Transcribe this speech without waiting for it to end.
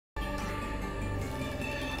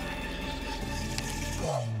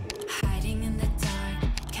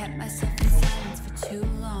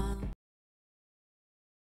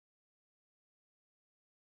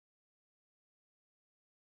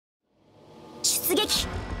出撃!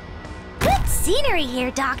 Good scenery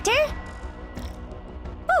here, Doctor!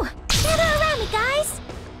 Ooh, gather around me, guys!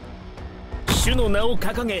 主の名を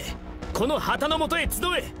掲げ、この旗の下へ集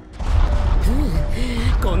え。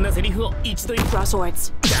こんなセリフを一度言う。Draw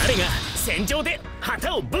swords. 誰が戦場で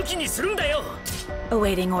旗を武器にするんだよ。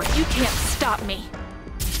 Awaiting order. You can't stop me.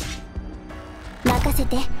 任せ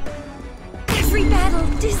て。Every battle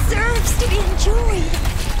deserves to be enjoyed.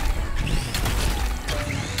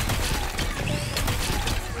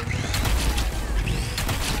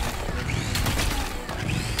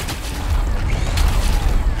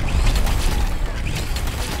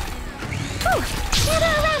 Ooh,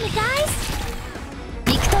 gather around me, guys.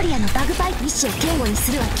 ビクトリアのバグパイプ意志を堅固に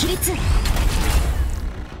するは規律。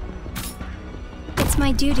It's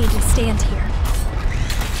my duty to stand here.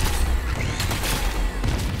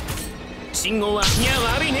 信号は、いや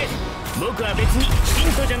悪いね。僕は別にヒ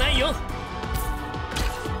ントじゃないよ。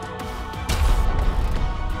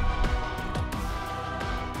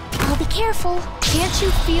I'll be careful. Can't you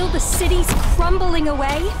feel the cities crumbling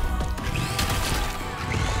away?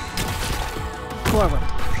 Forward.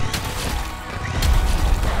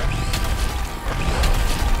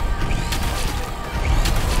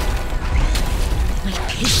 My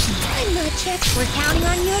patience. I'm not checked. We're counting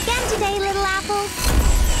on you again today, little apple.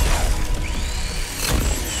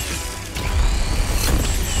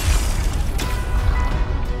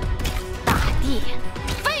 Ah,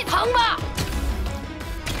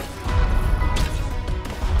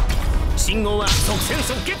 信号は即戦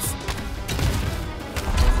即決。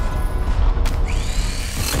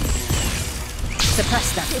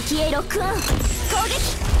Suppress them. 敵へロックオン。攻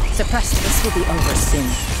撃。 Suppress. This will be over soon.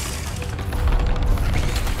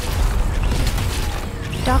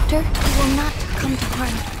 Doctor, you will not come to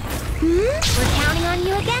harm. We're counting on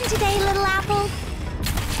you again today, little apple.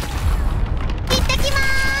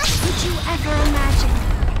 Ittakimasu! Did you ever imagine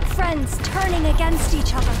friends turning against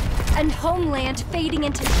each other and homeland fading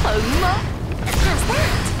into home? How's that?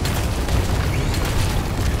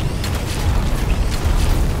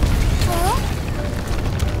 Huh?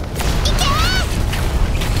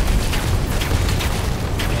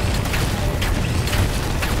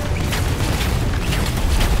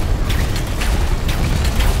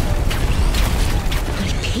 My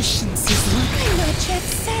patience is low. I'm not yet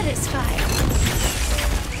satisfied.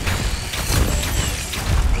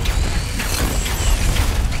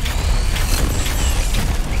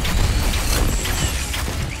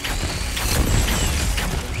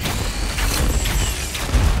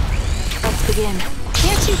 Begin.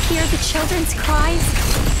 Can't you hear the children's cries?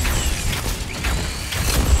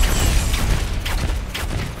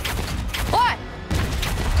 What?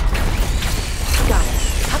 Got it.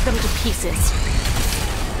 Cut them to pieces.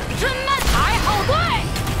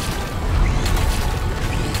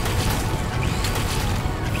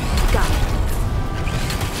 Got it.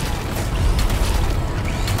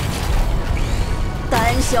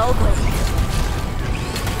 胆小鬼。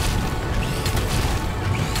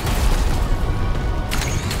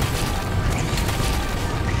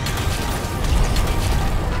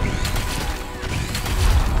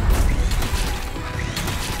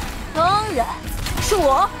当然，是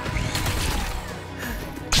我。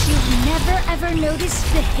You've never ever noticed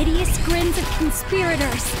the hideous grins of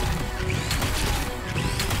conspirators.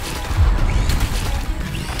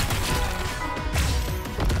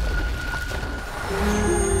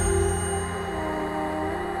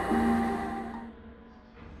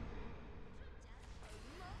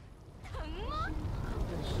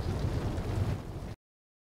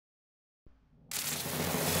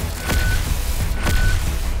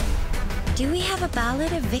 Do we have a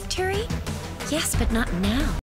ballad of victory? Yes, but not now.